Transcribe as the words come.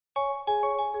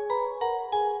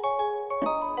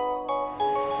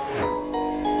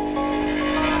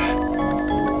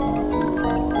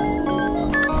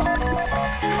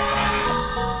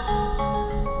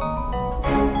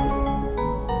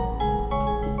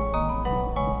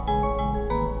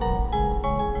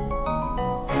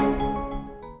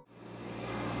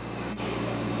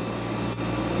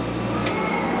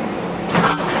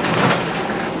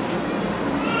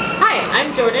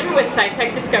with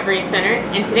Sci-Tech Discovery Center,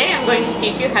 and today I'm going to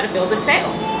teach you how to build a sail.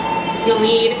 You'll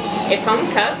need a foam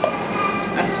cup,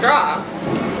 a straw,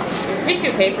 some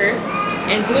tissue paper,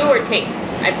 and glue or tape.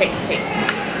 I picked tape.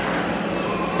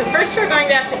 So first we're going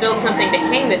to have to build something to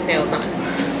hang the sails on.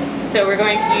 So we're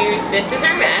going to use this as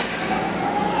our mast,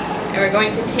 and we're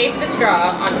going to tape the straw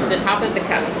onto the top of the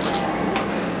cup.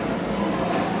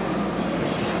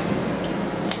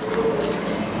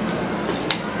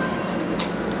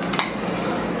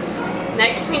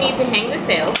 Next we need to hang the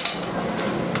sails.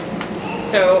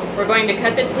 So we're going to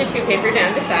cut the tissue paper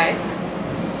down to size.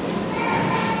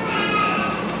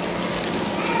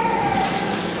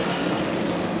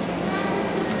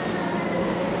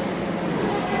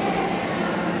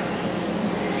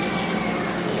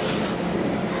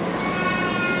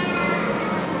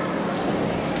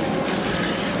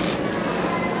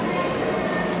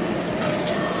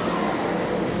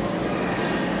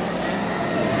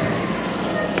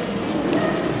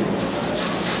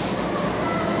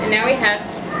 Now we have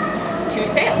two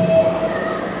sails.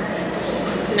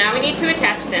 So now we need to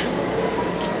attach them.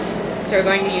 So we're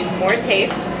going to use more tape.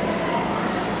 To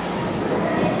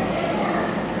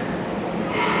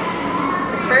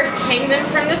first hang them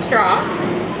from the straw.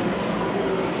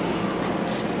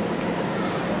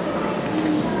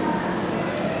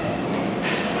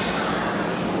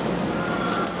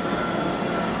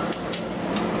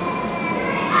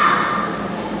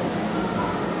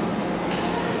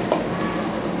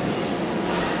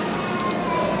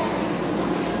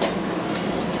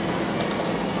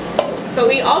 But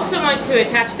we also want to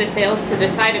attach the sails to the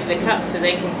side of the cup so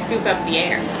they can scoop up the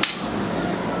air.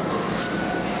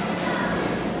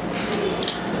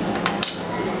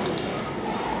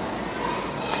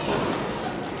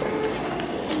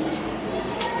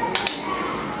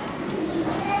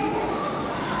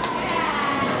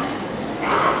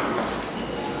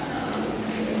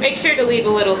 Make sure to leave a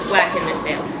little slack in the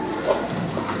sails.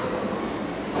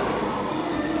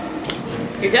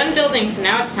 You're done building, so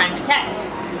now it's time to test.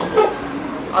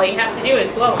 All you have to do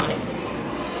is blow on it.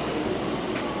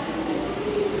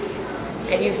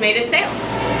 And you've made a sail.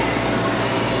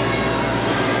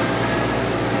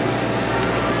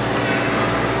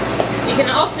 You can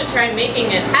also try making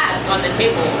a hat on the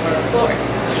table or the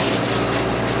floor.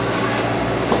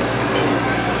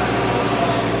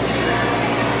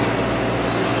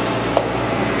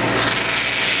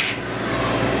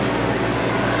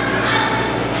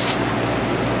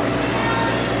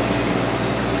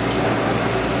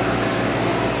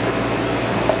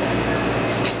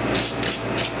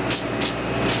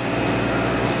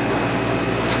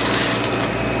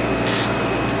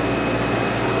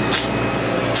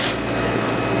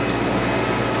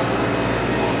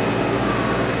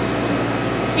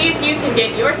 See if you can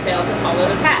get your sail to follow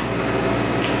the path.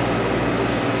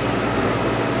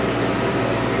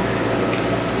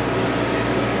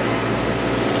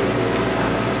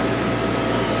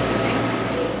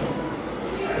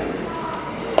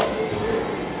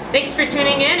 Thanks for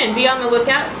tuning in, and be on the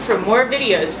lookout for more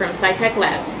videos from Sci-Tech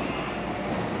Labs.